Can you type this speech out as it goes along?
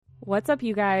What's up,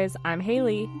 you guys? I'm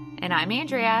Haley. And I'm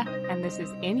Andrea. And this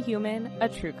is Inhuman, a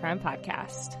true crime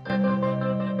podcast.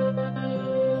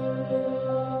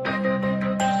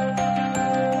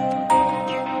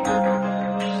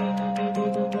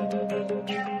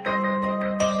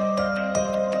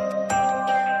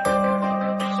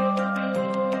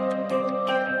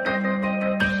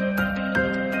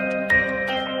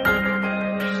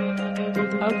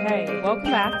 Okay, welcome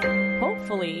back.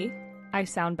 Hopefully, I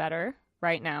sound better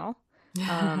right now.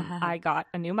 I got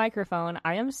a new microphone.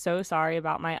 I am so sorry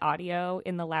about my audio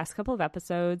in the last couple of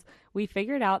episodes. We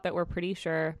figured out that we're pretty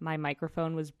sure my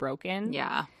microphone was broken.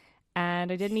 Yeah.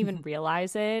 And I didn't even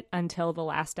realize it until the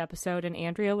last episode. And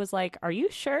Andrea was like, "Are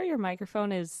you sure your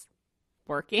microphone is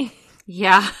working?"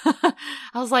 Yeah. I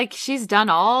was like, she's done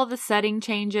all the setting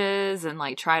changes and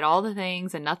like tried all the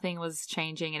things and nothing was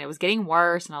changing and it was getting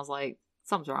worse. And I was like,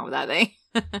 something's wrong with that thing.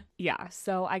 Yeah,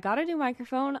 so I got a new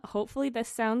microphone. Hopefully this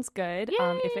sounds good.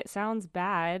 If it sounds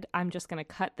bad, I'm just gonna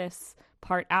cut this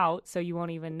part out so you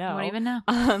won't even know. You won't even know.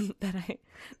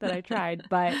 that I tried.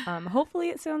 But hopefully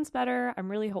it sounds better. I'm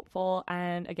really hopeful.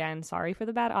 And again, sorry for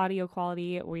the bad audio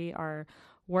quality. We are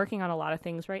working on a lot of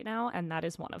things right now, and that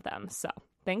is one of them. So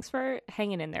thanks for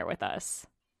hanging in there with us.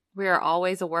 We are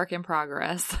always a work in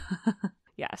progress.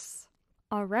 Yes.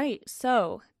 All right,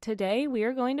 so today we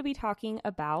are going to be talking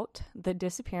about the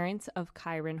disappearance of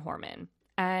Kyron Horman.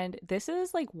 And this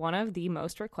is like one of the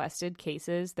most requested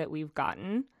cases that we've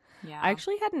gotten. Yeah. I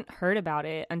actually hadn't heard about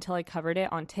it until I covered it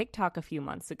on TikTok a few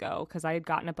months ago because I had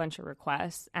gotten a bunch of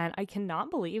requests. And I cannot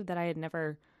believe that I had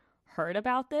never heard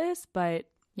about this, but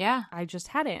yeah, I just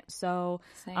hadn't. So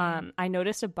I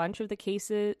noticed a bunch of the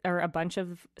cases or a bunch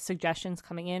of suggestions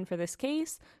coming in for this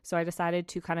case. So I decided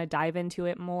to kind of dive into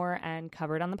it more and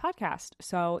cover it on the podcast.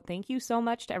 So thank you so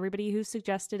much to everybody who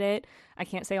suggested it. I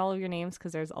can't say all of your names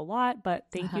because there's a lot, but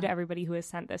thank you to everybody who has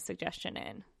sent this suggestion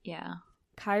in. Yeah.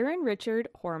 Kyron Richard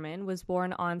Horman was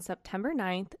born on September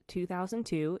 9th,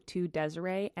 2002 to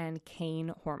Desiree and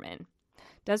Kane Horman.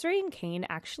 Desiree and Kane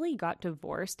actually got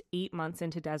divorced 8 months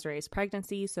into Desiree's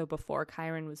pregnancy, so before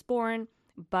Kyron was born,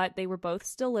 but they were both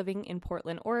still living in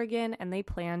Portland, Oregon, and they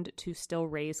planned to still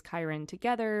raise Kyron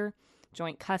together,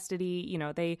 joint custody. You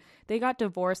know, they got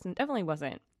divorced and definitely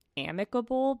wasn't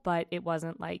amicable, but it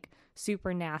wasn't like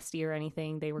super nasty or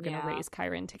anything. They were going to raise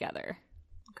Kyron together.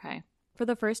 Okay. For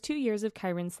the first 2 years of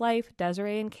Kyron's life,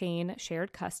 Desiree and Kane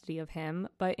shared custody of him,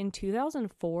 but in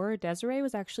 2004, Desiree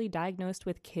was actually diagnosed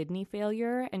with kidney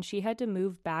failure, and she had to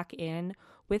move back in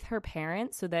with her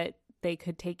parents so that they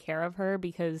could take care of her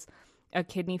because a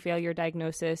kidney failure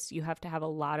diagnosis, you have to have a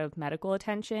lot of medical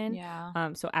attention.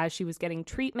 Yeah. So as she was getting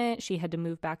treatment, she had to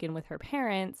move back in with her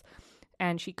parents,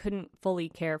 and she couldn't fully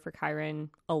care for Kyron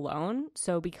alone.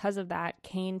 So because of that,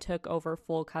 Kane took over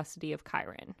full custody of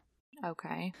Kyron.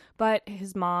 Okay. But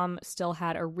his mom still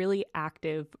had a really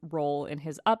active role in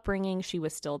his upbringing. She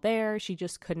was still there. She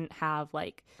just couldn't have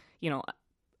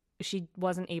she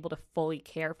wasn't able to fully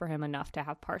care for him enough to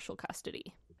have partial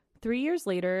custody. 3 years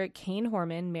later, Kane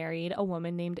Horman married a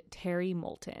woman named Terry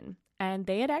Moulton. And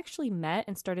they had actually met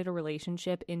and started a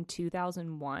relationship in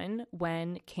 2001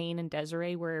 when Kane and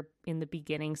Desiree were in the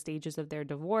beginning stages of their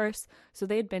divorce. So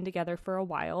they had been together for a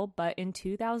while. But in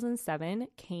 2007,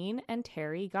 Kane and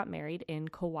Terry got married in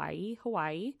Kauai,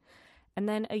 Hawaii. And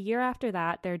then a year after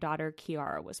that, their daughter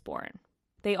Kiara was born.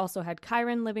 They also had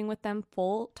Kyron living with them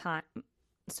full time.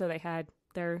 So they had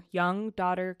their young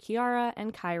daughter Kiara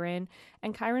and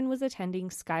Kyron was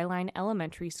attending Skyline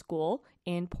Elementary School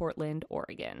in Portland,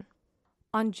 Oregon.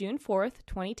 On June 4th,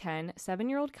 2010,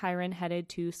 7-year-old Kyron headed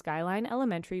to Skyline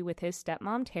Elementary with his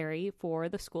stepmom Terry for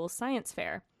the school's science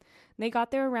fair. They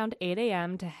got there around 8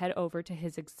 a.m. to head over to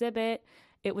his exhibit.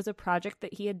 It was a project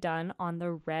that he had done on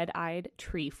the red-eyed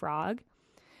tree frog.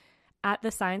 At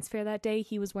the science fair that day,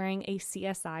 he was wearing a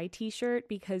CSI t-shirt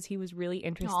because he was really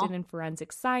interested in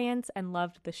forensic science and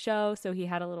loved the show, so he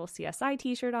had a little CSI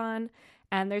t-shirt on.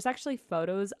 And there's actually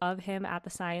photos of him at the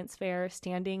science fair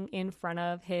standing in front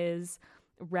of his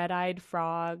red-eyed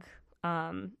frog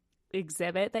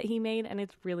exhibit that he made, and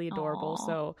it's really adorable. Aww.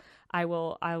 So I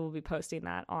will be posting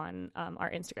that on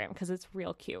our Instagram because it's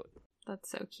real cute.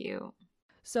 That's so cute.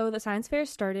 So the science fair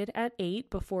started at 8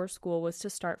 before school was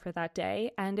to start for that day,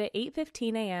 and at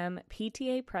 8:15 a.m.,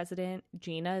 PTA president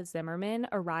Gina Zimmerman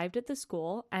arrived at the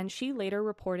school, and she later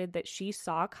reported that she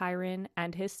saw Kyron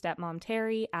and his stepmom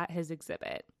Terry at his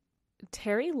exhibit.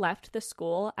 Terry left the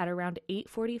school at around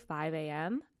 8:45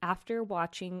 a.m. after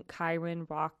watching Kyron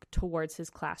walk towards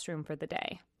his classroom for the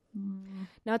day.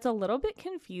 Now, it's a little bit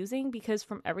confusing because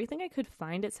from everything I could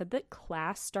find, it said that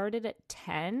class started at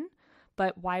 10,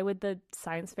 but why would the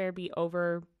science fair be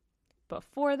over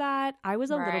before that. I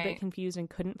was a little bit Right. confused and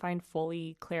couldn't find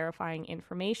fully clarifying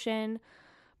information.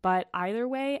 But either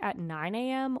way, at 9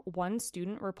 a.m., one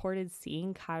student reported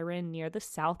seeing Kyron near the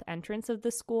south entrance of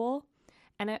the school.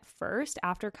 And at first,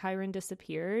 after Kyron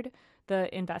disappeared,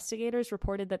 the investigators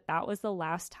reported that that was the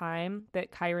last time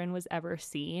that Kyron was ever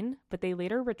seen, but they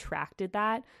later retracted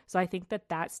that. So I think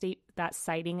that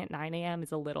sighting at 9 a.m.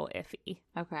 is a little iffy.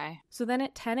 Okay. So then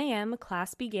at 10 a.m.,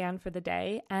 class began for the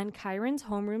day, and Kyron's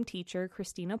homeroom teacher,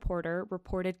 Christina Porter,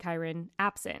 reported Kyron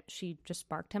absent. She just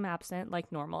marked him absent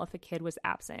like normal if a kid was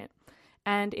absent.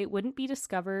 And it wouldn't be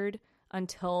discovered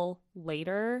until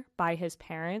later by his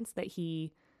parents that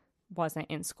he wasn't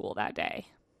in school that day.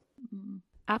 Mm-hmm.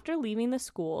 After leaving the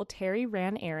school, Terry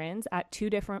ran errands at 2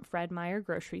 different Fred Meyer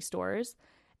grocery stores,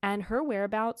 and her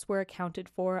whereabouts were accounted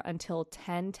for until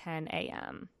 10:10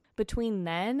 a.m. Between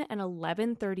then and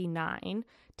 11:39,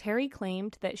 Terry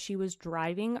claimed that she was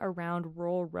driving around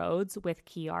rural roads with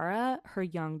Kiara, her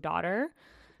young daughter,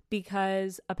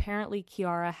 because apparently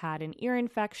Kiara had an ear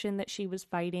infection that she was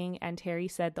fighting, and Terry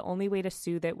said the only way to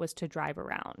soothe it was to drive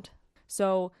around.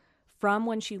 So from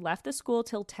when she left the school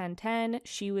till 10:10,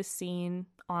 she was seen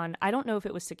on, I don't know if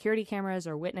it was security cameras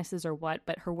or witnesses or what,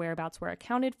 but her whereabouts were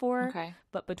accounted for. Okay.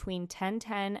 But between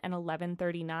 10:10 and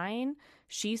 11:39,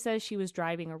 she says she was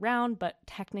driving around, but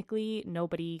technically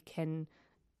nobody can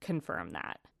confirm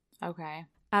that. Okay.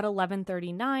 At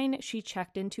 11:39, she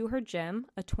checked into her gym,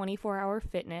 a 24-hour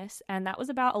fitness, and that was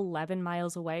about 11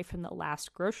 miles away from the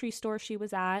last grocery store she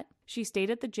was at. She stayed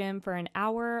at the gym for an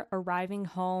hour, arriving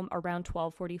home around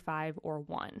 12:45 or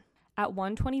 1. At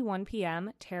 1:21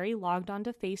 p.m., Terry logged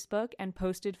onto Facebook and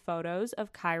posted photos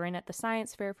of Kyron at the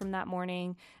science fair from that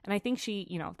morning, and I think she,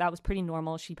 that was pretty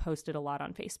normal. She posted a lot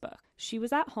on Facebook. She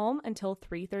was at home until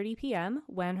 3:30 p.m.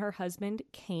 when her husband,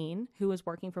 Kane, who was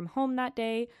working from home that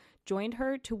day, joined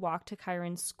her to walk to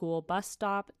Kyron's school bus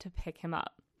stop to pick him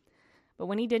up. But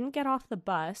when he didn't get off the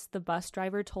bus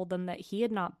driver told them that he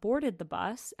had not boarded the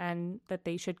bus and that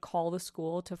they should call the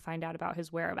school to find out about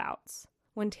his whereabouts.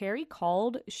 When Terry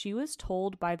called, she was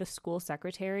told by the school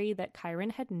secretary that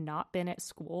Kyron had not been at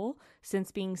school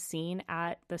since being seen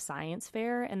at the science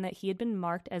fair and that he had been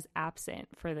marked as absent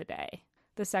for the day.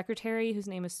 The secretary, whose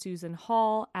name is Susan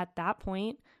Hall, at that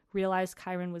point realized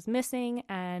Kyron was missing,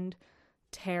 and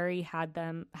Terry had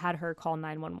her call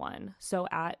 911. So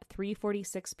at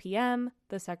 3:46 p.m.,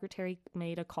 the secretary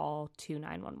made a call to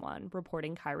 911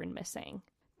 reporting Kyron missing.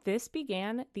 This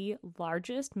began the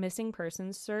largest missing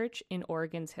persons search in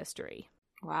Oregon's history.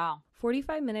 Wow.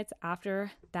 45 minutes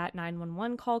after that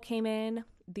 911 call came in,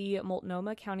 the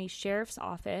Multnomah County Sheriff's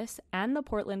Office and the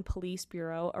Portland Police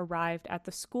Bureau arrived at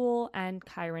the school and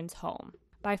Kyron's home.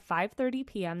 By 5:30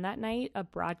 p.m. that night, a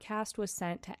broadcast was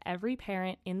sent to every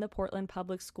parent in the Portland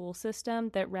public school system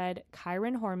that read,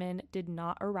 "Kyron Horman did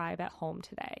not arrive at home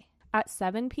today." At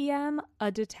 7 p.m., a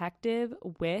detective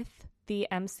with the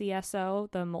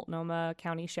MCSO, the Multnomah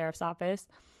County Sheriff's Office,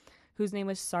 whose name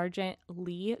was Sergeant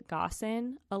Lee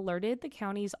Gossin, alerted the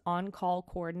county's on-call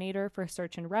coordinator for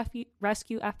search and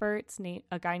rescue efforts,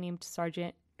 a guy named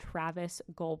Sergeant Travis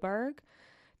Goldberg,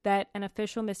 that an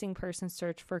official missing person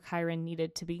search for Kyron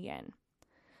needed to begin.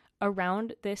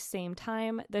 Around this same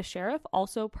time, the sheriff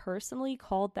also personally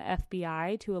called the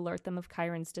FBI to alert them of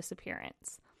Kyron's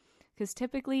disappearance. Because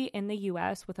typically in the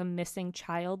U.S., with a missing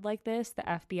child like this, the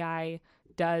FBI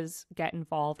does get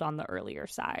involved on the earlier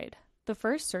side. The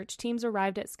first search teams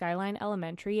arrived at Skyline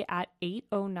Elementary at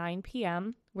 8:09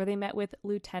 p.m., where they met with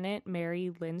Lieutenant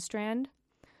Mary Lindstrand.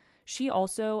 She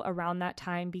also, around that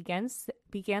time, began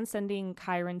sending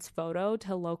Kyron's photo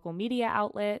to local media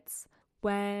outlets.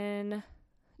 When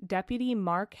Deputy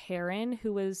Mark Herron,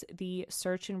 who was the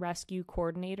search and rescue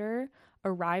coordinator,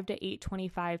 arrived at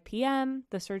 8:25 p.m.,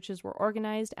 the searches were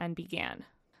organized and began.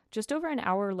 Just over an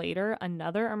hour later,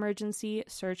 another emergency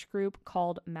search group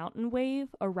called Mountain Wave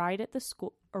arrived at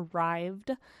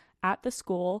the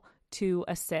school to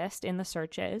assist in the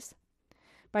searches.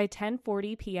 By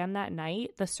 10:40 p.m. that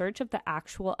night, the search of the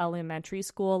actual elementary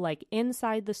school, like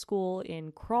inside the school,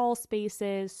 in crawl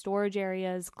spaces, storage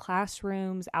areas,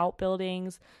 classrooms,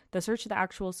 outbuildings, the search of the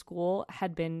actual school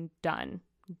had been done.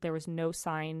 There was no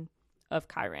sign of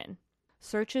Kyron.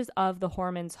 Searches of the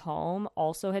Hormans' home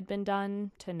also had been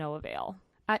done to no avail.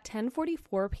 At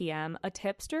 10:44 p.m., a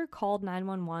tipster called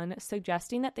 911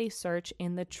 suggesting that they search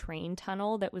in the train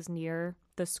tunnel that was near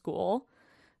the school.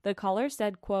 The caller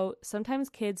said, quote, "Sometimes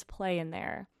kids play in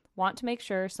there. Want to make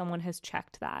sure someone has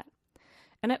checked that."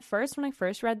 And at first, when I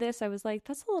first read this, I was like,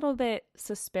 that's a little bit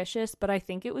suspicious, but I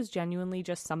think it was genuinely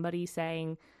just somebody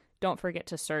saying, don't forget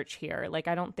to search here. Like,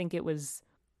 I don't think it was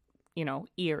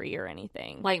eerie or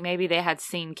anything. Like maybe they had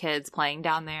seen kids playing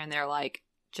down there and they're like,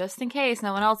 just in case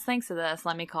no one else thinks of this,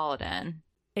 let me call it in.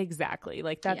 Exactly.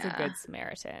 Like, that's a good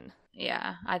Samaritan.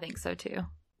 Yeah, I think so too.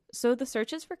 So the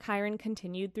searches for Kyron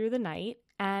continued through the night,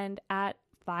 and at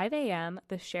 5 a.m.,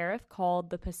 the sheriff called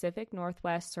the Pacific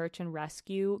Northwest Search and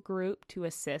Rescue Group to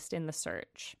assist in the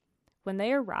search. When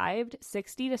they arrived,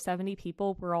 60 to 70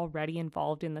 people were already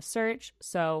involved in the search,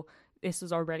 so this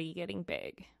was already getting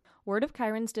big. Word of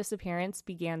Kyron's disappearance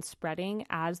began spreading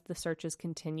as the searches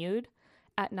continued.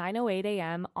 At 9:08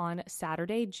 a.m. on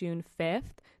Saturday, June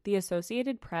 5th, the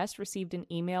Associated Press received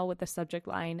an email with the subject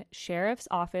line, "Sheriff's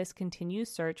Office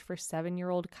continues search for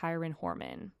 7-year-old Kyron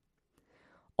Horman."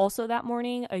 Also that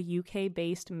morning, a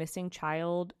UK-based missing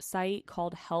child site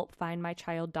called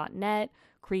helpfindmychild.net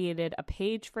created a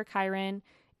page for Kyron,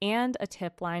 and a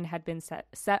tip line had been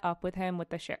set up with him with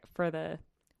the sheriff's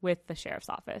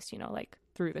office,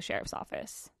 through the sheriff's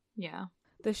office. Yeah.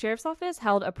 The sheriff's office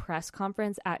held a press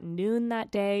conference at noon that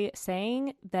day,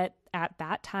 saying that at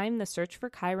that time the search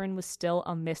for Kyron was still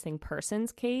a missing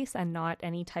persons case and not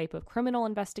any type of criminal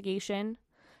investigation.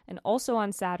 And also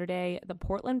on Saturday, the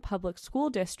Portland Public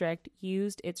School District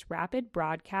used its rapid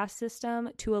broadcast system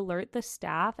to alert the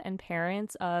staff and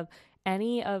parents of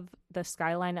any of the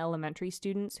Skyline Elementary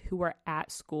students who were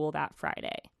at school that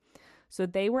Friday. So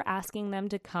they were asking them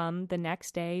to come the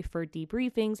next day for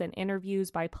debriefings and interviews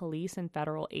by police and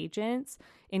federal agents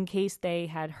in case they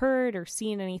had heard or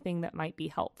seen anything that might be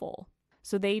helpful.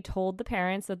 So they told the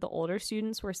parents that the older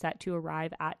students were set to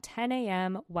arrive at 10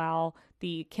 a.m. while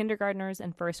the kindergartners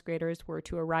and first graders were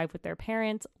to arrive with their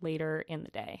parents later in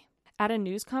the day. At a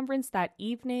news conference that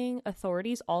evening,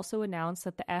 authorities also announced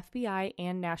that the FBI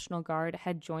and National Guard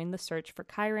had joined the search for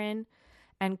Kyron,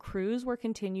 and crews were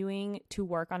continuing to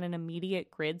work on an immediate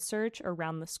grid search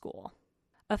around the school.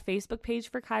 A Facebook page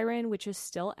for Kyron, which is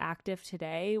still active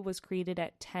today, was created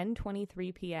at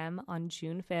 10:23 p.m. on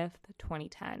June 5th,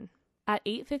 2010. At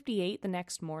 8:58 the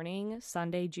next morning,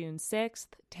 Sunday, June 6th,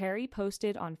 Terry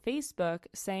posted on Facebook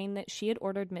saying that she had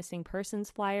ordered missing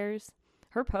persons flyers.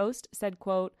 Her post said,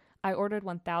 quote, "I ordered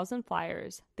 1,000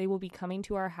 flyers. They will be coming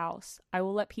to our house. I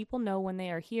will let people know when they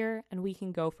are here, and we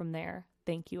can go from there.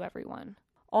 Thank you, everyone."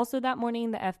 Also that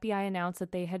morning, the FBI announced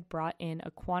that they had brought in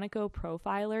a Quantico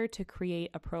profiler to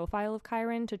create a profile of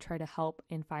Kyron to try to help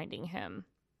in finding him.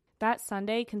 That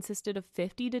Sunday consisted of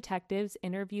 50 detectives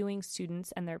interviewing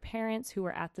students and their parents who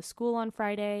were at the school on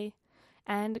Friday,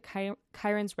 and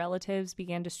Kyron's relatives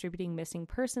began distributing missing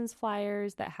persons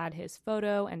flyers that had his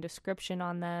photo and description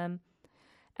on them.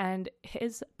 And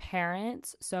his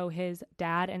parents, so his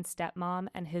dad and stepmom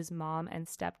and his mom and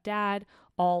stepdad,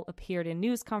 all appeared in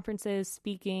news conferences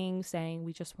speaking, saying,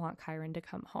 "We just want Kyron to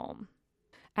come home."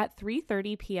 At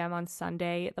 3:30 p.m. on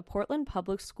Sunday, the Portland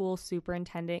Public School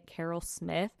Superintendent Carol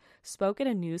Smith spoke at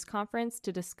a news conference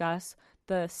to discuss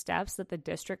the steps that the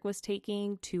district was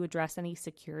taking to address any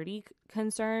security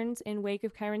concerns in wake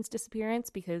of Kyron's disappearance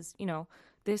because,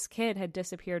 this kid had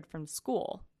disappeared from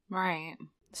school. Right.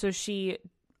 So she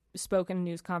spoke in a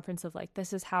news conference of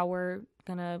this is how we're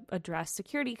going to address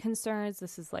security concerns.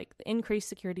 This is the increased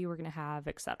security we're going to have,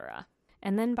 etc.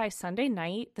 And then by Sunday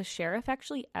night, the sheriff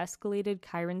actually escalated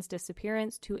Kyron's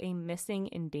disappearance to a missing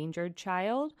endangered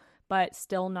child, but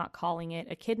still not calling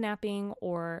it a kidnapping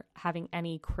or having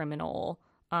any criminal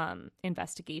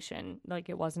investigation.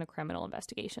 It wasn't a criminal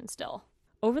investigation still.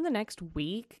 Over the next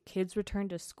week, kids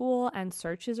returned to school and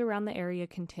searches around the area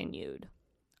continued.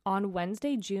 On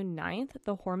Wednesday, June 9th,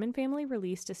 the Horman family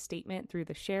released a statement through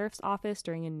the sheriff's office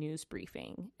during a news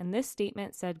briefing. And this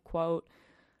statement said, quote,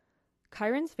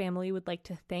 "Kyron's family would like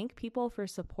to thank people for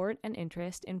support and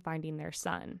interest in finding their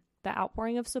son. The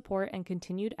outpouring of support and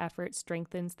continued effort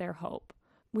strengthens their hope.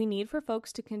 We need for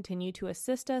folks to continue to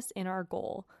assist us in our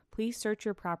goal. Please search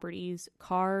your properties,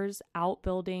 cars,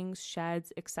 outbuildings,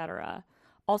 sheds, etc.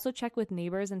 Also check with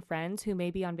neighbors and friends who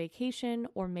may be on vacation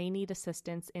or may need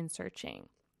assistance in searching.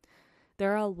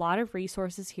 There are a lot of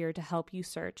resources here to help you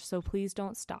search, so please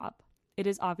don't stop. It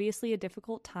is obviously a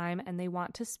difficult time, and they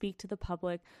want to speak to the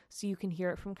public so you can hear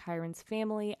it from Kyron's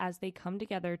family as they come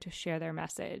together to share their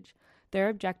message. Their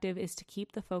objective is to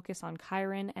keep the focus on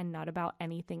Kyron and not about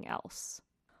anything else."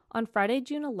 On Friday,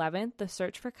 June 11th, the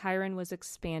search for Kyron was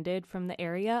expanded from the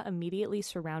area immediately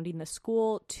surrounding the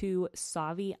school to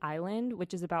Sauvie Island,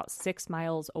 which is about 6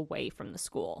 miles away from the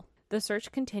school. The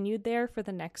search continued there for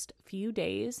the next few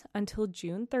days until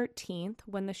June 13th,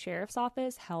 when the sheriff's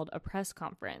office held a press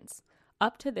conference.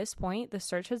 Up to this point, the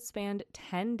search had spanned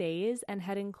 10 days and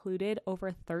had included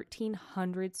over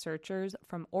 1,300 searchers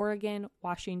from Oregon,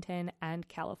 Washington, and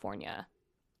California.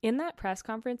 In that press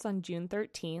conference on June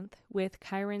 13th, with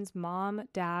Kyron's mom,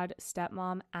 dad,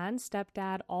 stepmom, and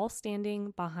stepdad all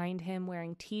standing behind him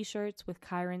wearing t-shirts with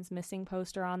Kyron's missing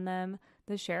poster on them,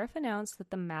 the sheriff announced that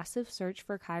the massive search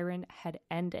for Kyron had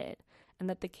ended and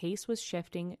that the case was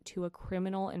shifting to a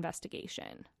criminal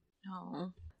investigation.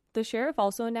 Oh. The sheriff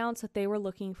also announced that they were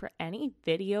looking for any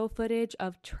video footage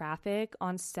of traffic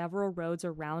on several roads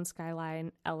around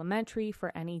Skyline Elementary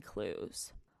for any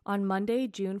clues. On Monday,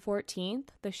 June 14th,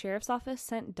 the sheriff's office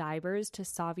sent divers to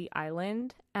Sauvie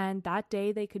Island, and that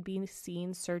day they could be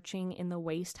seen searching in the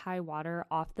waist-high water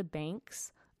off the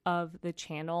banks of the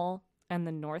channel and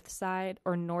the north side,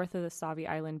 or north of the Sauvie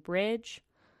Island Bridge.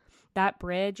 That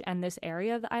bridge and this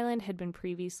area of the island had been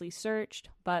previously searched,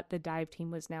 but the dive team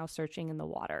was now searching in the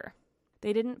water.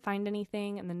 They didn't find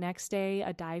anything, and the next day,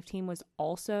 a dive team was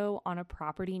also on a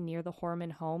property near the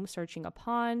Horman home searching a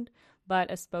pond,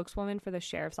 but a spokeswoman for the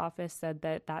sheriff's office said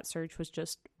that that search was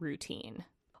just routine.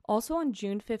 Also on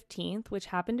June 15th, which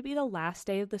happened to be the last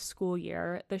day of the school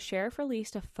year, the sheriff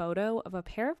released a photo of a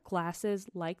pair of glasses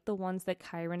like the ones that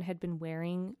Kyron had been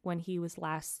wearing when he was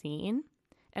last seen.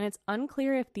 And it's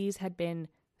unclear if these had been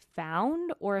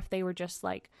found or if they were just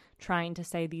like trying to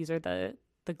say these are the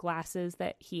glasses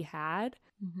that he had.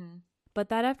 Mm-hmm. But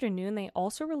that afternoon, they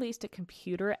also released a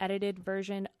computer-edited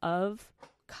version of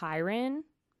Kyron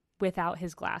without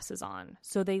his glasses on.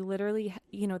 So they literally,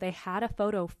 they had a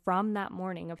photo from that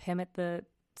morning of him at the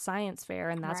science fair,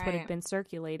 and that's what had been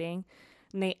circulating.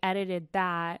 And they edited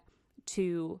that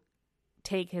to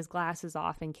take his glasses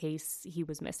off in case he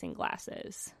was missing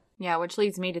glasses. Yeah, which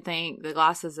leads me to think the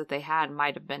glasses that they had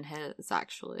might have been his,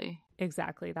 actually.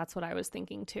 Exactly. That's what I was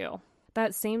thinking, too.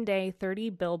 That same day, 30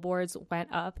 billboards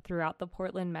went up throughout the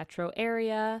Portland metro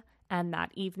area, and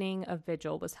that evening, a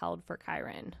vigil was held for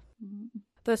Kyron. Mm-hmm.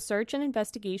 The search and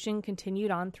investigation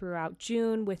continued on throughout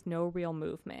June with no real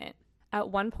movement. At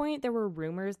one point, there were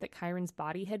rumors that Kyron's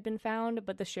body had been found,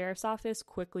 but the sheriff's office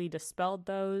quickly dispelled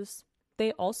those.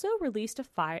 They also released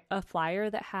a flyer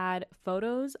that had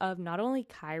photos of not only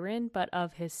Kyron, but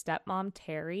of his stepmom,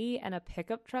 Terry, and a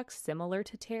pickup truck similar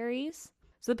to Terry's.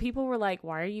 So people were like,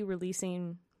 why are you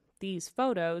releasing these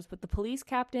photos? But the police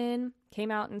captain came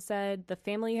out and said the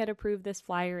family had approved this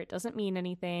flyer. It doesn't mean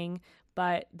anything.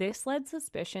 But this led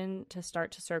suspicion to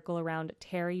start to circle around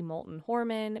Terry Moulton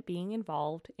Horman being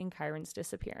involved in Kyron's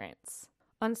disappearance.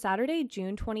 On Saturday,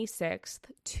 June 26th,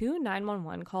 2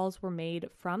 911 calls were made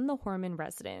from the Horman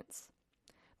residence.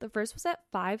 The first was at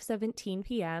 5:17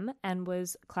 p.m. and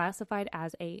was classified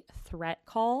as a threat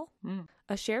call.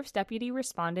 A sheriff's deputy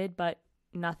responded, but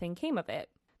nothing came of it.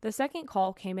 The second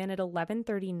call came in at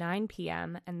 11:39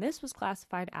 p.m., and this was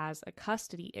classified as a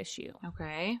custody issue.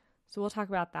 Okay. So we'll talk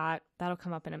about that. That'll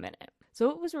come up in a minute.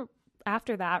 So it was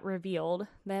after that revealed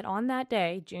that on that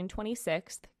day, June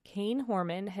 26th, Kane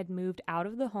Horman had moved out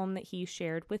of the home that he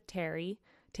shared with Terry,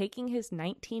 taking his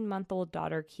 19-month-old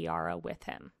daughter, Kiara, with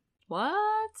him.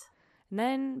 What? And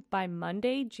then by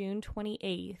Monday, June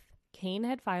 28th, Kane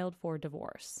had filed for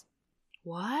divorce.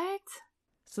 What?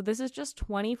 So this is just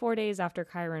 24 days after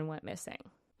Kyron went missing.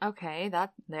 Okay,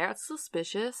 that's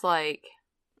suspicious, like,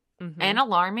 Mm-hmm. and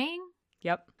alarming.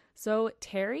 Yep. So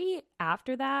Terry,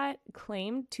 after that,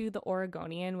 claimed to the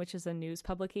Oregonian, which is a news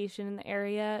publication in the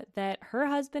area, that her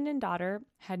husband and daughter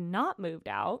had not moved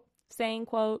out, saying,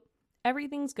 quote,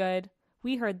 "Everything's good.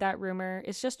 We heard that rumor.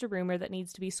 It's just a rumor that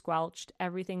needs to be squelched.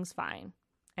 Everything's fine."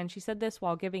 And she said this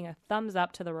while giving a thumbs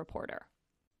up to the reporter.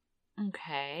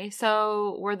 Okay,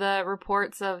 so were the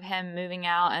reports of him moving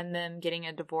out and them getting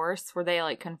a divorce, were they,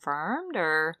 like, confirmed,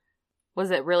 or was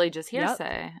it really just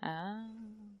hearsay? Yep. Oh,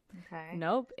 okay.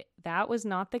 Nope, that was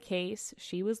not the case.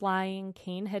 She was lying.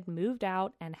 Kane had moved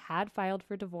out and had filed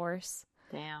for divorce.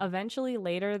 Damn. Eventually,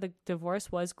 later, the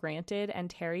divorce was granted, and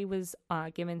Terry was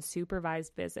given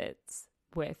supervised visits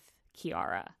with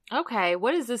Kiara. Okay,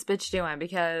 what is this bitch doing?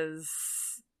 Because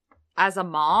as a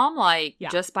mom, like,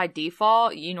 just by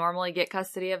default, you normally get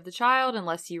custody of the child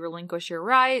unless you relinquish your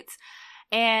rights.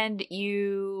 And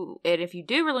if you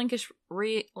do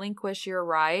relinquish your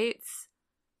rights,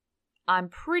 I'm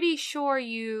pretty sure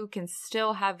you can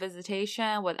still have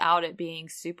visitation without it being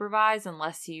supervised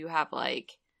unless you have,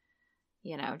 like,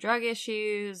 drug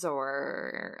issues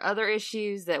or other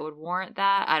issues that would warrant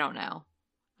that. I don't know.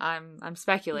 I'm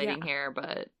speculating here,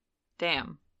 but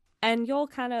damn. And we'll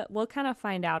kind of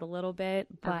find out a little bit,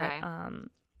 but okay.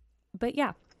 But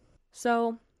yeah.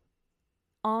 So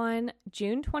on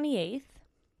June 28th,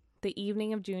 the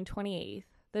evening of June 28th,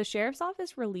 the sheriff's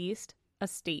office released a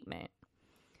statement.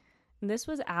 And this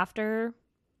was after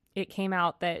it came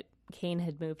out that Kane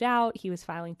had moved out, he was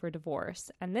filing for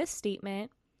divorce. And this statement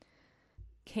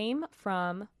came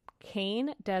from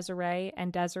Kane, Desiree,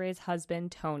 and Desiree's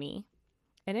husband, Tony.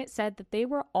 And it said that they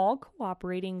were all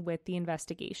cooperating with the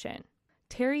investigation.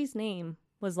 Terry's name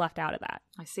was left out of that.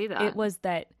 I see that. It was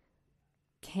that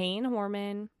Kane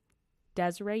Horman,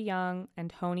 Desiree Young, and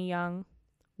Tony Young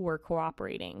were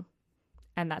cooperating.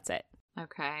 And that's it.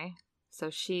 Okay. So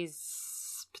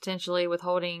she's potentially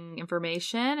withholding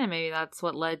information, and maybe that's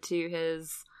what led to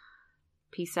his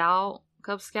peace out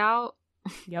Cub Scout.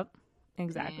 Yep,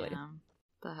 exactly. Damn.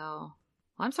 The hell?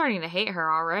 Well, I'm starting to hate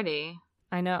her already.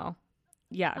 I know.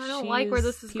 Yeah, I don't like where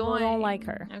this is people going. People don't like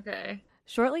her. Okay.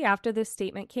 Shortly after this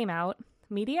statement came out,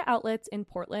 media outlets in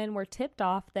Portland were tipped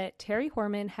off that Terry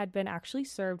Horman had been actually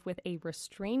served with a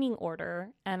restraining order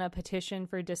and a petition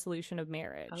for dissolution of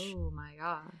marriage. Oh my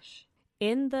gosh.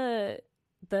 In the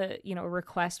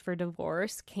request for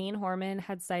divorce, Kane Horman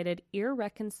had cited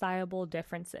irreconcilable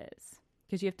differences.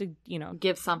 Because you have to,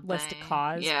 give something. List a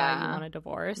cause why you want a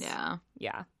divorce. Yeah.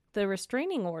 Yeah. The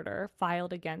restraining order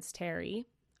filed against Terry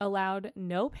allowed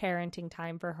no parenting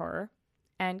time for her,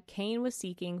 and Kane was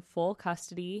seeking full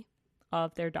custody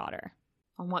of their daughter.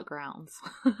 On what grounds?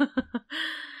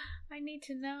 I need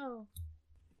to know.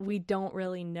 We don't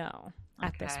really know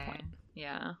at this point.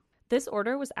 Yeah. This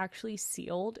order was actually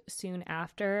sealed soon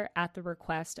after at the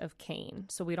request of Kane,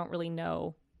 so we don't really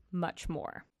know much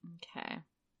more. Okay.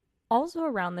 Also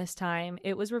around this time,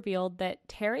 it was revealed that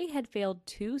Terry had failed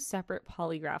 2 separate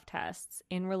polygraph tests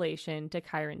in relation to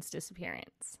Kyron's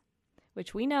disappearance,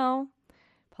 which we know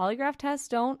polygraph tests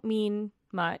don't mean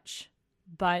much,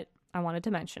 but I wanted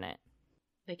to mention it.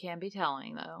 They can be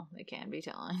telling, though. They can be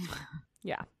telling.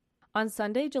 Yeah. On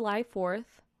Sunday, July 4th,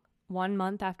 1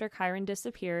 month after Kyron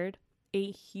disappeared,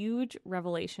 a huge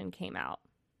revelation came out.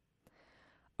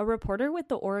 A reporter with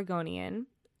the Oregonian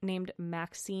named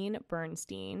Maxine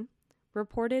Bernstein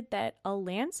reported that a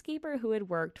landscaper who had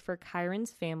worked for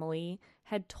Kyron's family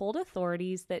had told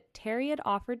authorities that Terry had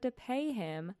offered to pay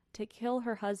him to kill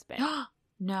her husband.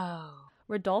 No.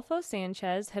 Rodolfo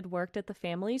Sanchez had worked at the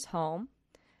family's home,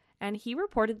 and he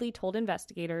reportedly told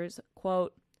investigators,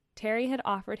 quote, Terry had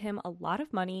offered him a lot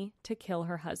of money to kill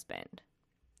her husband.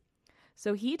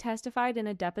 So he testified in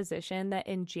a deposition that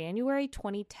in January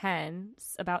 2010,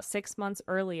 about 6 months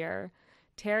earlier,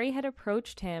 Terry had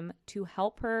approached him to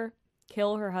help her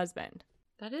kill her husband.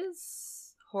 That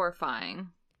is horrifying.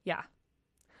 Yeah.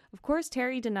 Of course,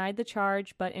 Terry denied the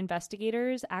charge, but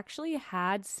investigators actually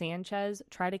had Sanchez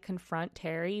try to confront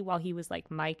Terry while he was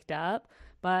mic'd up,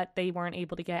 but they weren't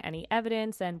able to get any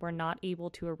evidence and were not able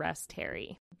to arrest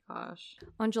Terry. Gosh.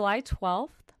 On July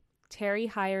 12th, Terry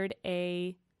hired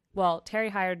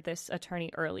this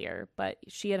attorney earlier, but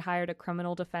she had hired a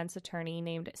criminal defense attorney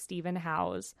named Stephen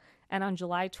Howes, and on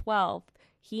July 12th,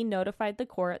 he notified the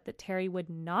court that Terry would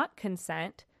not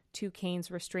consent to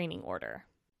Kane's restraining order.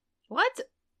 What?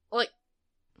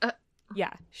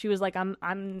 Yeah, she was like, I'm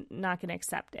not going to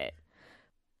accept it.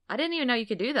 I didn't even know you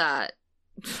could do that.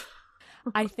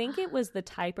 I think it was the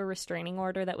type of restraining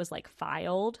order that was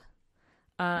filed,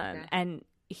 okay. And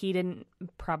he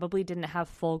probably didn't have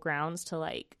full grounds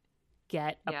to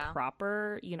get a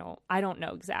proper, I don't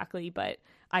know exactly, but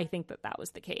I think that was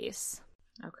the case.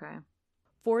 Okay.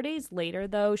 4 days later,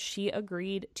 though, she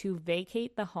agreed to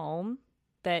vacate the home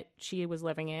that she was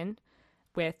living in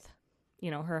with,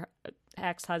 her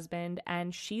ex-husband,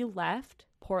 and she left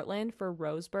Portland for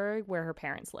Roseburg, where her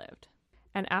parents lived.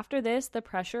 And after this, the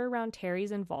pressure around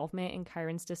Terry's involvement in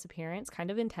Kyron's disappearance kind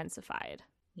of intensified.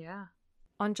 Yeah.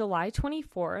 On July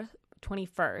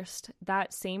 21st,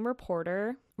 that same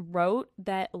reporter wrote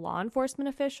that law enforcement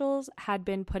officials had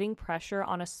been putting pressure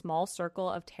on a small circle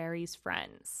of Terry's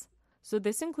friends. So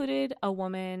this included a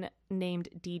woman named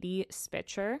Dee Dee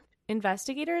Spitzer.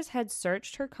 Investigators had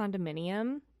searched her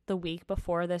condominium the week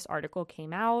before this article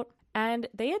came out, and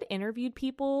they had interviewed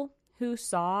people who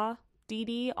saw Dee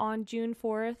Dee on June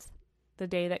 4th, the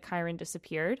day that Kyron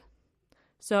disappeared.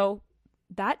 So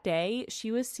that day,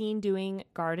 she was seen doing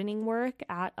gardening work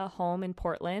at a home in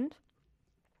Portland.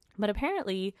 But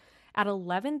apparently, at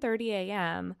 11:30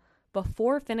 a.m.,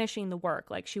 before finishing the work,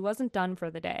 she wasn't done for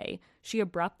the day, she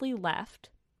abruptly left,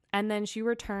 and then she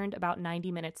returned about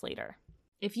 90 minutes later.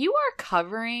 If you are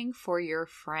covering for your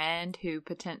friend who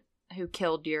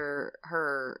killed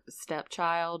her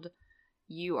stepchild,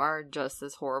 you are just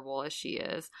as horrible as she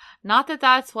is. Not that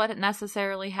that's what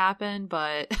necessarily happened,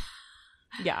 but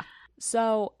yeah.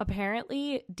 So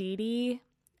apparently Dee Dee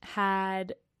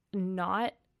had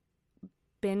not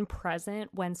been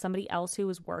present when somebody else who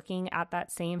was working at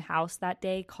that same house that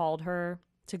day called her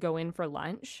to go in for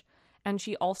lunch. And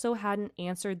she also hadn't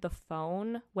answered the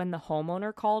phone when the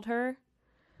homeowner called her.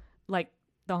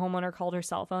 The The homeowner called her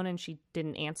cell phone and she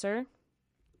didn't answer.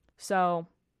 So,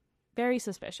 very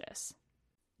suspicious.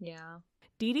 Yeah.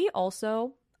 Dee Dee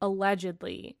also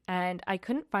allegedly, and I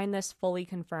couldn't find this fully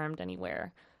confirmed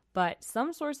anywhere, but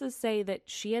some sources say that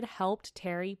she had helped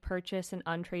Terry purchase an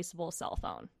untraceable cell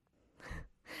phone.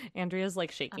 Andrea's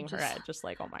like shaking her head, just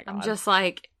like, oh my God. I'm just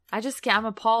like, I'm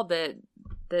appalled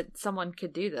that someone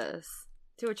could do this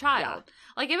to a child. Yeah.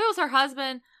 Like, if it was her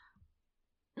husband,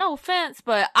 no offense,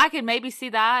 but I could maybe see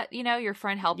that, your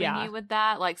friend helping you with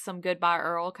that, like some Goodbye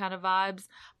Earl kind of vibes.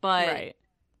 But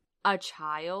a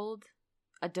child,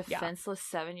 a defenseless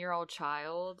 7-year-old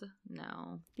child,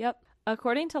 no. Yep.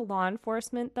 According to law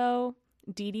enforcement, though,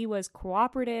 Dee Dee was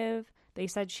cooperative. They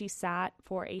said she sat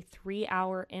for a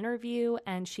 3-hour interview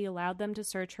and she allowed them to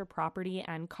search her property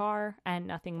and car, and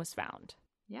nothing was found.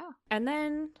 Yeah. And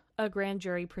then a grand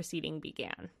jury proceeding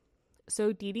began.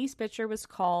 So Dee Dee Spitzer was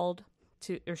called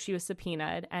she was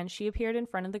subpoenaed, and she appeared in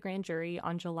front of the grand jury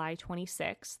on July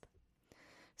 26th.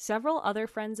 Several other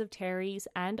friends of Terry's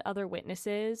and other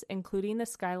witnesses, including the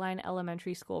Skyline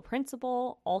Elementary School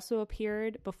principal, also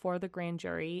appeared before the grand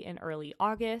jury in early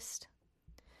August.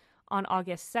 On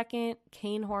August 2nd,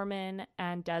 Kane Horman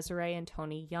and Desiree and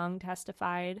Tony Young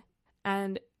testified.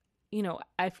 And,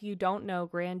 if you don't know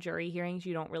grand jury hearings,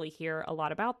 you don't really hear a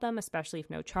lot about them, especially if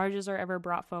no charges are ever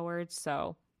brought forward.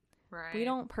 So we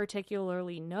don't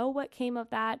particularly know what came of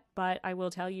that, but I will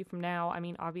tell you from now,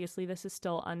 obviously this is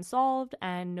still unsolved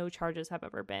and no charges have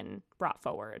ever been brought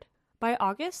forward. By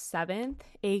August 7th,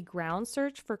 a ground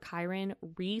search for Kyron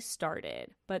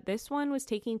restarted, but this one was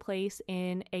taking place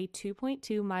in a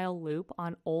 2.2-mile loop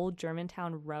on Old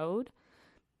Germantown Road.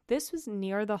 This was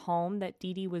near the home that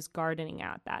Dee Dee was gardening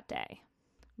at that day.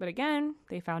 But again,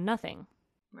 they found nothing.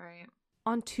 Right.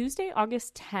 On Tuesday,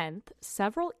 August 10th,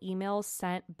 several emails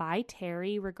sent by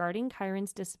Terry regarding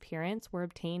Kyron's disappearance were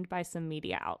obtained by some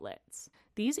media outlets.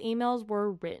 These emails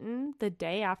were written the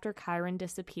day after Kyron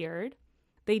disappeared.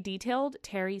 They detailed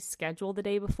Terry's schedule the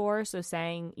day before, so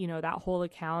saying, that whole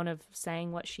account of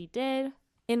saying what she did.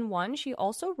 In one, she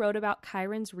also wrote about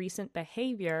Kyron's recent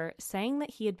behavior, saying that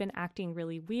he had been acting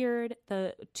really weird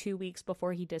the 2 weeks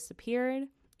before he disappeared,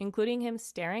 including him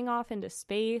staring off into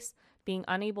space, being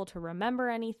unable to remember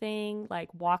anything,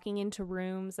 like walking into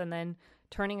rooms and then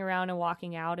turning around and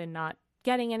walking out and not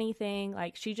getting anything.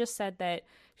 Like, she just said that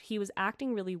he was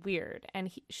acting really weird.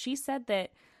 And she said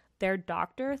that their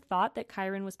doctor thought that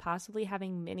Kyron was possibly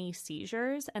having mini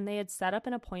seizures, and they had set up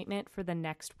an appointment for the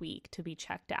next week to be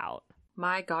checked out.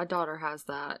 My goddaughter has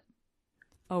that.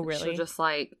 Oh, really? She'll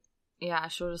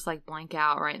just blank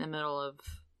out right in the middle of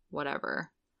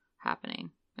whatever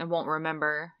happening and won't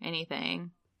remember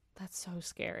anything. That's so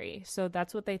scary. So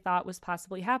that's what they thought was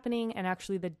possibly happening. And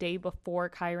actually the day before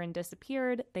Kyron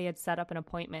disappeared, they had set up an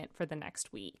appointment for the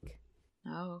next week.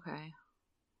 Oh, okay.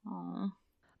 Oh.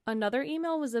 Another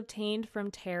email was obtained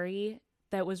from Terry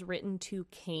that was written to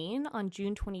Kane on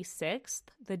June 26th,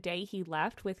 the day he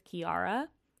left with Kiara.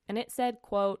 And it said,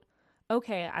 quote,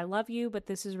 "Okay, I love you, but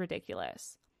this is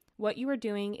ridiculous. What you are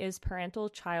doing is parental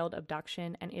child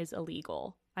abduction and is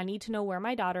illegal. I need to know where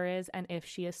my daughter is and if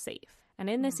she is safe." And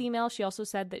in this email, she also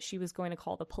said that she was going to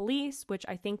call the police, which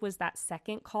I think was that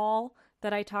second call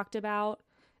that I talked about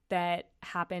that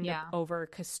happened over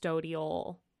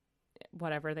custodial,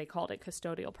 whatever they called it,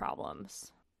 custodial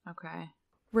problems. Okay.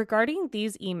 Regarding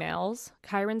these emails,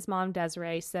 Kyron's mom,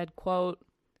 Desiree, said, quote,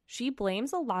 "She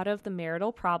blames a lot of the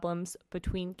marital problems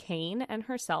between Kane and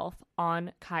herself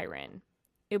on Kyron.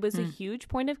 It was a huge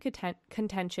point of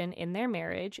contention in their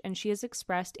marriage, and she has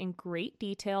expressed in great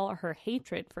detail her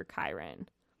hatred for Kyron.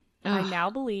 I now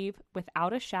believe,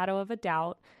 without a shadow of a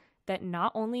doubt, that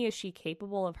not only is she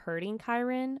capable of hurting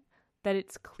Kyron, that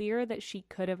it's clear that she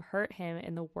could have hurt him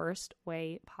in the worst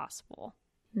way possible."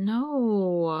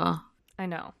 No. I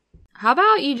know. How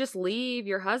about you just leave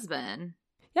your husband?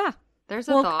 Yeah. There's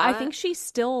a thought. I think she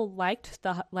still liked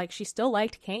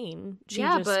Kane.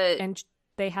 And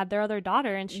they had their other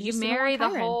daughter, and you marry the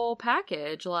whole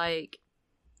package. Like,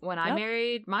 when I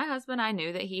married my husband, I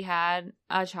knew that he had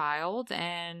a child,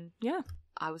 and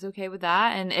I was okay with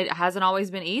that. And it hasn't always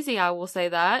been easy, I will say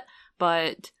that,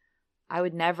 but I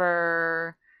would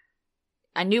never.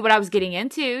 I knew what I was getting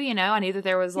into, I knew that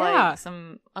there was like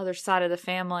some other side of the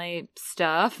family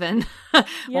stuff, and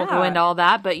won't go into all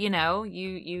that, but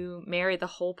you marry the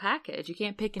whole package. You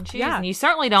can't pick and choose, and you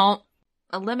certainly don't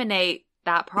eliminate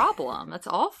that problem. That's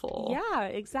awful. Yeah,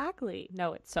 exactly.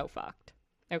 No, it's so fucked.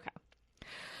 Okay.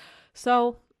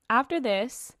 So after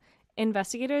this,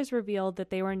 investigators revealed that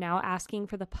they were now asking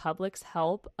for the public's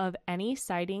help of any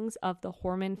sightings of the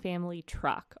Horman family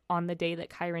truck on the day that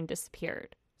Kyron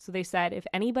disappeared. So they said if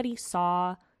anybody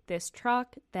saw this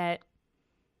truck that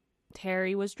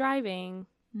Terry was driving,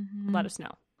 let us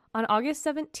know. On August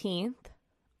 17th,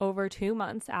 over 2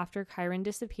 months after Kyron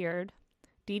disappeared,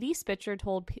 Dee Dee Spitzer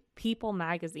told People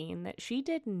magazine that she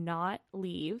did not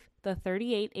leave the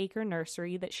 38-acre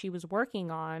nursery that she was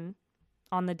working on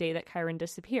the day that Kyron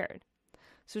disappeared.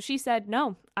 So she said,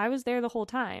 no, I was there the whole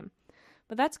time.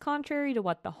 But that's contrary to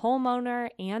what the homeowner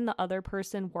and the other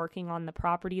person working on the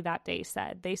property that day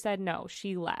said. They said, no,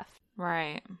 she left.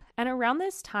 Right. And around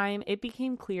this time, it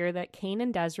became clear that Kane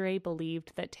and Desiree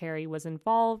believed that Terry was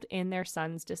involved in their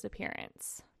son's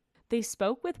disappearance. They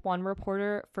spoke with one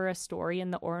reporter for a story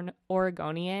in the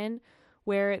Oregonian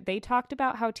where they talked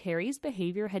about how Terry's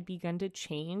behavior had begun to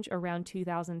change around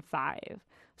 2005.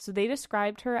 So they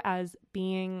described her as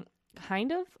being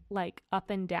kind of like up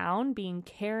and down, being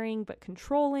caring but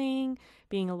controlling,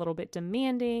 being a little bit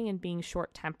demanding, and being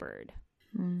short-tempered.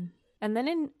 And then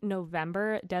in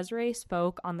November, Desiree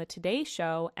spoke on the Today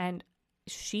Show, and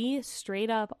she straight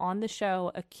up on the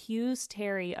show accused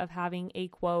Terry of having a,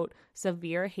 quote,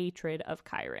 severe hatred of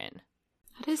Kyron.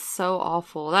 That is so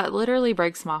awful. That literally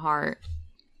breaks my heart.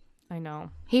 I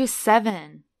know. He was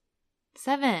 7.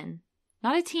 7.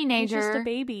 Not a teenager. He's just a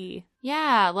baby.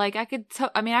 Yeah, like I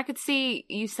could see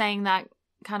you saying that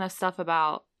kind of stuff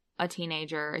about a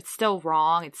teenager. It's still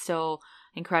wrong. It's still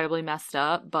incredibly messed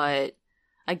up. But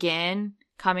again,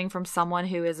 coming from someone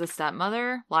who is a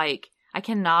stepmother, like I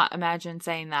cannot imagine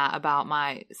saying that about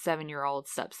my 7-year-old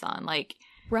stepson. Like,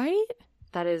 right?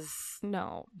 That is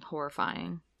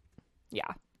horrifying.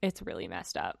 Yeah, it's really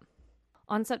messed up.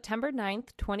 On September 9th,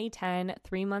 2010,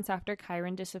 3 months after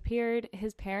Kyron disappeared,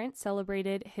 his parents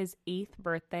celebrated his 8th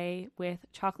birthday with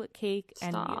chocolate cake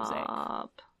and music.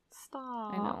 Stop.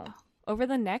 I know. Over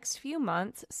the next few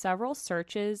months, several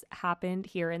searches happened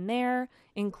here and there,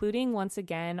 including once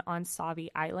again on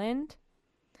Sauvie Island.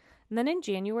 And then in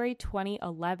January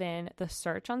 2011, the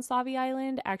search on Sauvie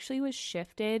Island actually was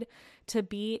shifted to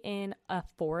be in a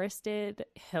forested,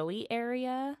 hilly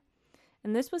area.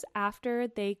 And this was after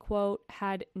they, quote,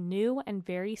 had new and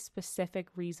very specific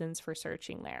reasons for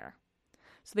searching there.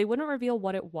 So they wouldn't reveal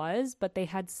what it was, but they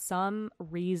had some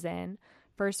reason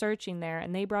for searching there.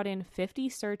 And they brought in 50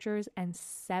 searchers and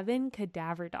 7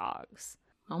 cadaver dogs.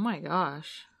 Oh my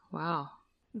gosh. Wow.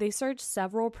 They searched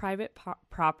several private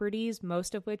properties,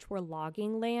 most of which were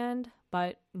logging land,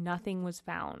 but nothing was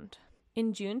found.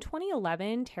 In June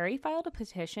 2011, Terry filed a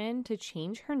petition to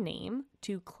change her name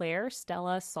to Claire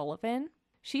Stella Sullivan.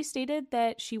 She stated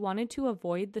that she wanted to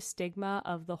avoid the stigma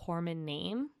of the Horman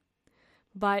name,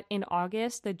 but in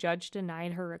August, the judge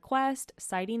denied her request,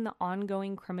 citing the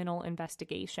ongoing criminal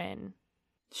investigation.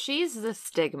 She's the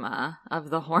stigma of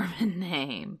the Horman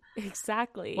name.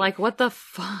 Exactly. Like, what the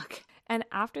fuck? And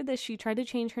after this, she tried to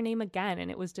change her name again,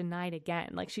 and it was denied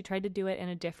again. Like, she tried to do it in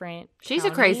a different She's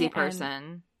a crazy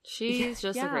person. She's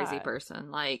just a crazy person.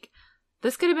 Like,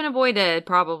 this could have been avoided,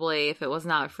 probably, if it was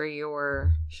not for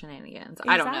your shenanigans. Exactly.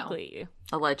 I don't know.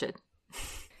 Alleged.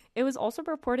 It was also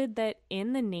reported that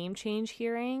in the name change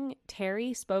hearing,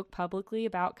 Terry spoke publicly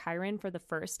about Kyron for the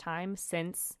first time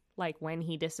since, like, when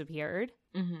he disappeared.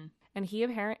 Mm-hmm. And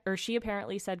she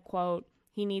apparently said, quote,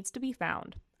 "He needs to be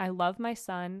found. I love my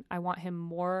son. I want him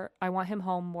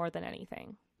home more than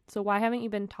anything." So why haven't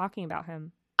you been talking about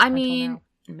him? I mean,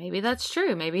 maybe that's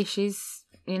true. Maybe she's,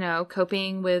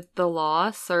 coping with the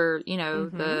loss or,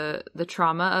 the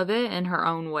trauma of it in her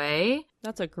own way.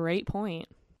 That's a great point.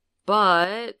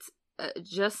 But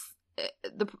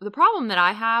the problem that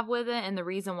I have with it, and the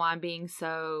reason why I'm being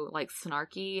so like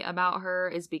snarky about her,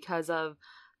 is because of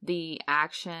the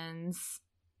actions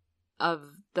of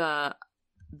the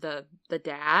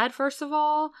dad, first of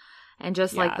all, and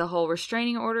just like the whole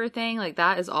restraining order thing. Like,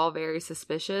 that is all very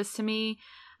suspicious to me.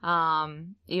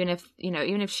 Even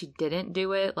if she didn't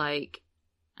do it, like,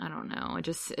 I don't know. It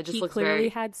just looks clearly very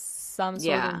had some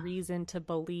sort of reason to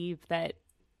believe that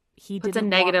he puts didn't a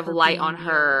negative want her light on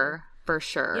her for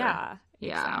sure. Yeah,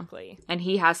 exactly. And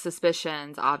he has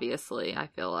suspicions, obviously, I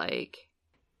feel like.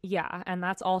 Yeah, and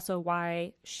that's also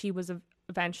why she was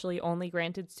eventually only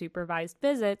granted supervised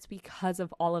visits, because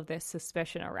of all of this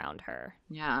suspicion around her.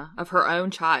 Yeah, of her own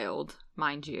child,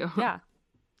 mind you. Yeah,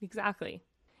 exactly.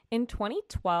 In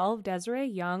 2012, Desiree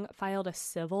Young filed a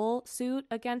civil suit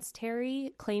against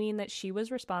Terry, claiming that she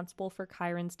was responsible for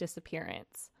Kyron's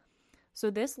disappearance. So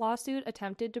this lawsuit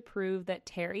attempted to prove that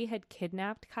Terry had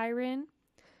kidnapped Kyron.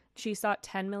 She sought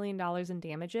 $10 million in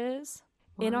damages.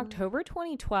 What? In October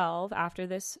 2012, after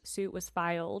this suit was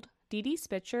filed, Dee Dee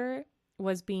Spitzer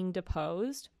was being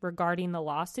deposed regarding the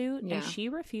lawsuit, Yeah. and she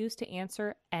refused to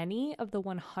answer any of the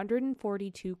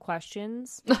 142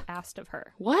 questions asked of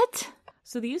her. What?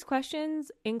 So these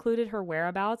questions included her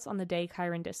whereabouts on the day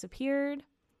Kyron disappeared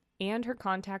and her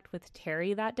contact with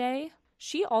Terry that day.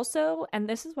 She also, and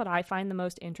this is what I find the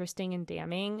most interesting and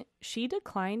damning, she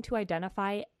declined to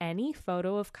identify any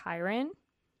photo of Kyron.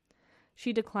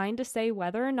 She declined to say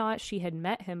whether or not she had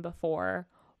met him before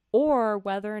or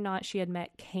whether or not she had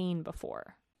met Kane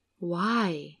before.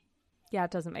 Why? Yeah,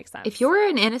 it doesn't make sense. If you're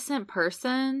an innocent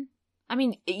person, I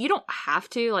mean, you don't have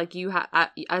to. Like, you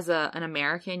as an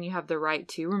American, you have the right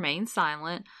to remain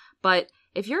silent. But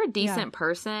if you're a decent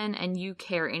person and you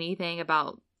care anything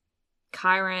about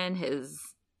Kyron, his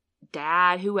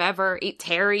dad, whoever,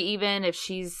 Terry, even if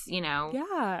she's,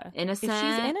 innocent. If she's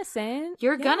innocent,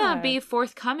 you're gonna be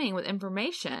forthcoming with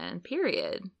information,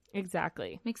 period.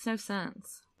 Exactly. Makes no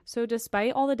sense. So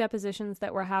despite all the depositions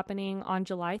that were happening on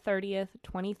July 30th,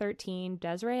 2013,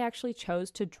 Desiree actually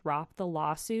chose to drop the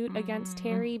lawsuit against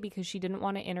Terry because she didn't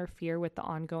want to interfere with the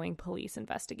ongoing police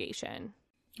investigation.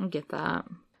 I get that.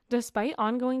 Despite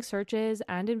ongoing searches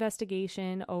and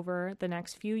investigation over the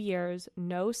next few years,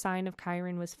 no sign of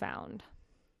Kyron was found.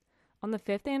 On the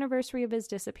 5th anniversary of his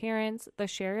disappearance, the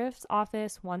sheriff's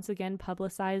office once again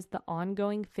publicized the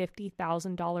ongoing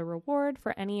 $50,000 reward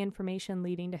for any information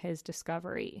leading to his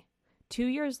discovery. 2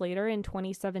 years later, in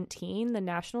 2017, the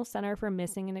National Center for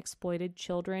Missing and Exploited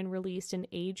Children released an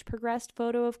age-progressed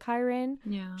photo of Kyron,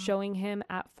 showing him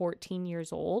at 14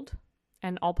 years old.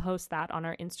 And I'll post that on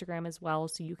our Instagram as well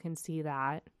so you can see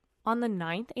that. On the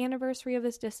 9th anniversary of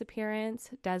his disappearance,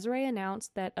 Desiree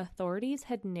announced that authorities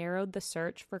had narrowed the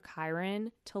search for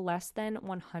Kyron to less than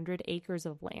 100 acres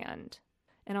of land.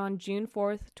 And on June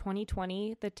 4th,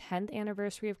 2020, the 10th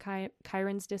anniversary of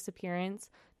Kyron's disappearance,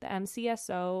 the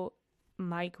MCSO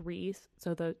Mike Reese,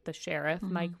 so the sheriff,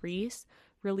 Mike Reese,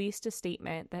 released a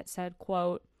statement that said,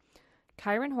 quote,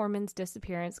 "Kyron Horman's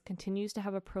disappearance continues to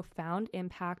have a profound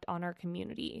impact on our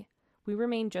community. We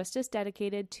remain just as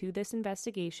dedicated to this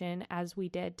investigation as we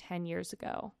did 10 years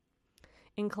ago.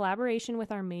 In collaboration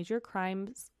with our major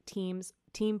crimes team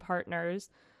partners,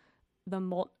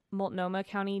 the Multnomah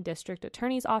County District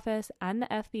Attorney's Office and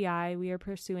the FBI, we are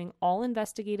pursuing all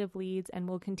investigative leads and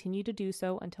will continue to do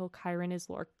so until Kyron is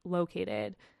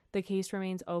located. The case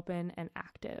remains open and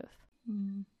active."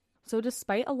 So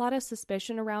despite a lot of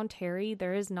suspicion around Terry,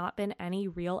 there has not been any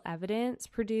real evidence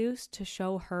produced to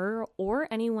show her or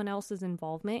anyone else's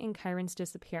involvement in Kyron's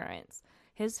disappearance.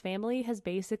 His family has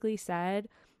basically said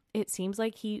it seems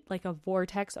like a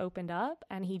vortex opened up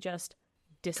and he just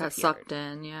disappeared. Got sucked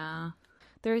in, yeah.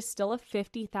 There is still a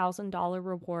 $50,000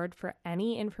 reward for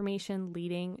any information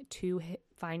leading to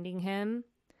finding him.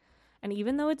 And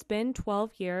even though it's been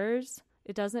 12 years,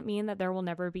 it doesn't mean that there will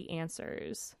never be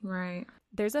answers. Right.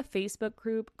 There's a Facebook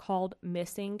group called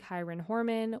Missing Kyron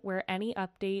Horman where any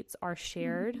updates are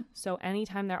shared. So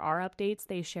anytime there are updates,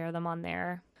 they share them on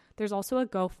there. There's also a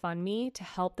GoFundMe to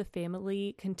help the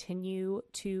family continue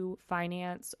to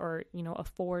finance or,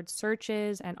 afford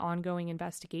searches and ongoing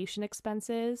investigation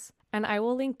expenses. And I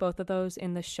will link both of those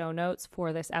in the show notes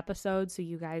for this episode so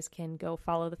you guys can go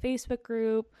follow the Facebook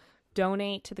group,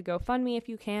 donate to the GoFundMe if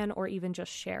you can, or even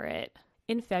just share it.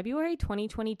 In February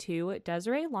 2022,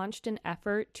 Desiree launched an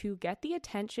effort to get the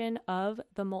attention of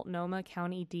the Multnomah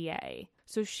County DA.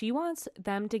 So she wants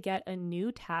them to get a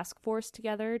new task force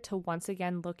together to once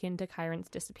again look into Kyron's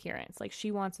disappearance. She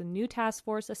wants a new task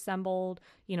force assembled.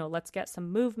 Let's get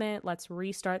some movement. Let's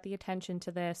restart the attention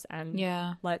to this. And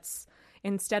let's,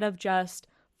 instead of just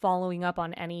following up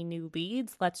on any new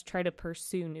leads, let's try to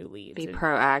pursue new leads. Be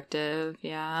proactive,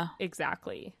 yeah.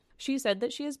 Exactly. She said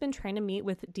that she has been trying to meet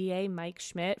with DA Mike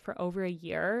Schmidt for over a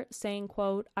year, saying,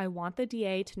 quote, "I want the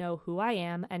DA to know who I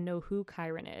am and know who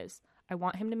Kyron is. I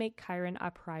want him to make Kyron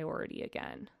a priority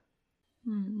again."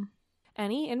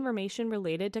 Any information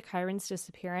related to Kyron's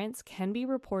disappearance can be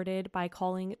reported by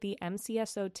calling the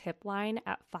MCSO tip line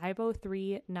at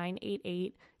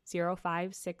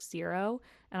 503-988-0560,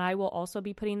 and I will also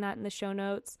be putting that in the show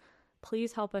notes.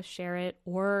 Please help us share it,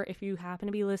 or if you happen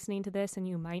to be listening to this and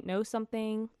you might know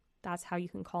something, that's how you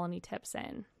can call any tips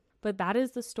in. But that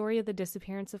is the story of the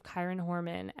disappearance of Kyron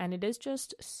Horman, and it is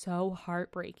just so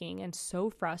heartbreaking and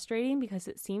so frustrating because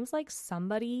it seems like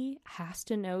somebody has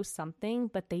to know something,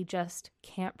 but they just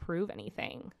can't prove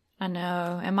anything. I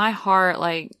know, and my heart,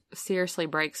 seriously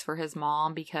breaks for his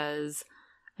mom because,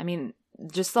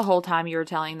 just the whole time you were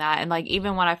telling that, and,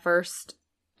 even when I first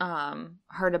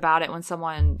heard about it when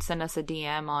someone sent us a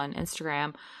DM on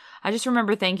Instagram, I just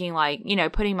remember thinking,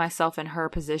 putting myself in her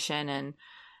position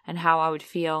and how I would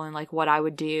feel and, what I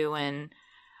would do. And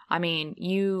I mean,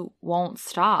 you won't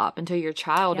stop until your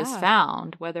child is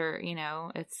found, whether, you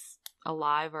know, it's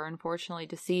alive or unfortunately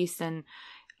deceased. And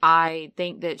I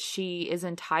think that she is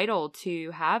entitled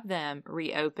to have them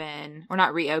reopen, or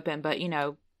not reopen, but, you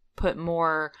know, put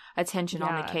more attention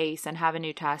on the case and have a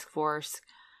new task force,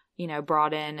 you know,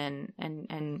 brought in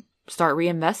and start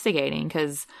reinvestigating,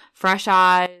 because fresh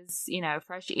eyes, you know,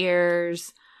 fresh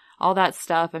ears, all that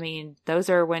stuff. I mean, those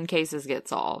are when cases get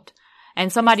solved. And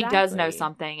somebody does know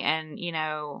something, and, you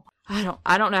know,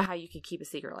 I don't know how you could keep a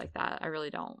secret like that. I really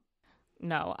don't.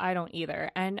 No, I don't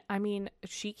either. And I mean,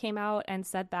 she came out and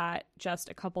said that just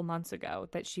a couple months ago,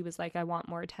 that she was like, I want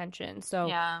more attention.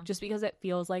 So just because it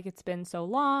feels like it's been so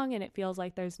long and it feels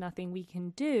like there's nothing we can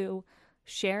do,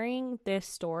 sharing this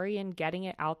story and getting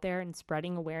it out there and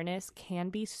spreading awareness can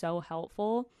be so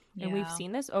helpful. And we've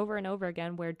seen this over and over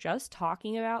again, where just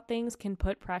talking about things can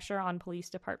put pressure on police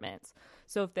departments.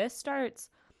 So if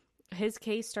his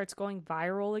case starts going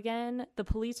viral again, the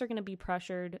police are going to be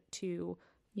pressured to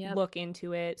look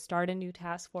into it, start a new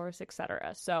task force,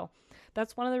 etc. So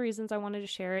that's one of the reasons I wanted to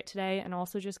share it today, and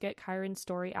also just get Kyron's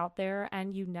story out there.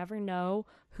 And you never know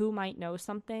who might know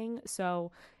something.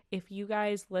 So if you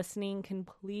guys listening can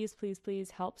please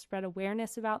help spread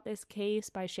awareness about this case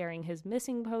by sharing his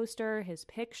missing poster, his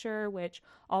picture, which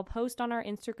I'll post on our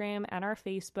Instagram and our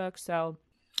Facebook.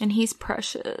 And he's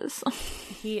precious.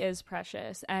 He is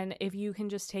precious. And if you can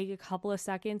just take a couple of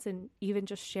seconds and even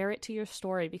just share it to your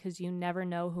story, because you never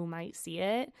know who might see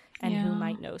it and who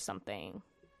might know something.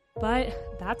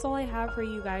 But that's all I have for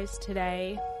you guys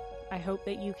today. I hope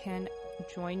that you can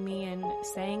join me in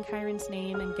saying Kyron's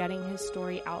name and getting his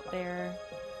story out there.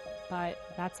 But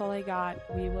that's all I got.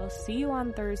 We will see you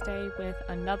on Thursday with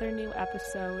another new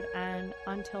episode. And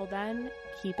until then,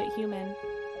 keep it human.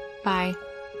 Bye.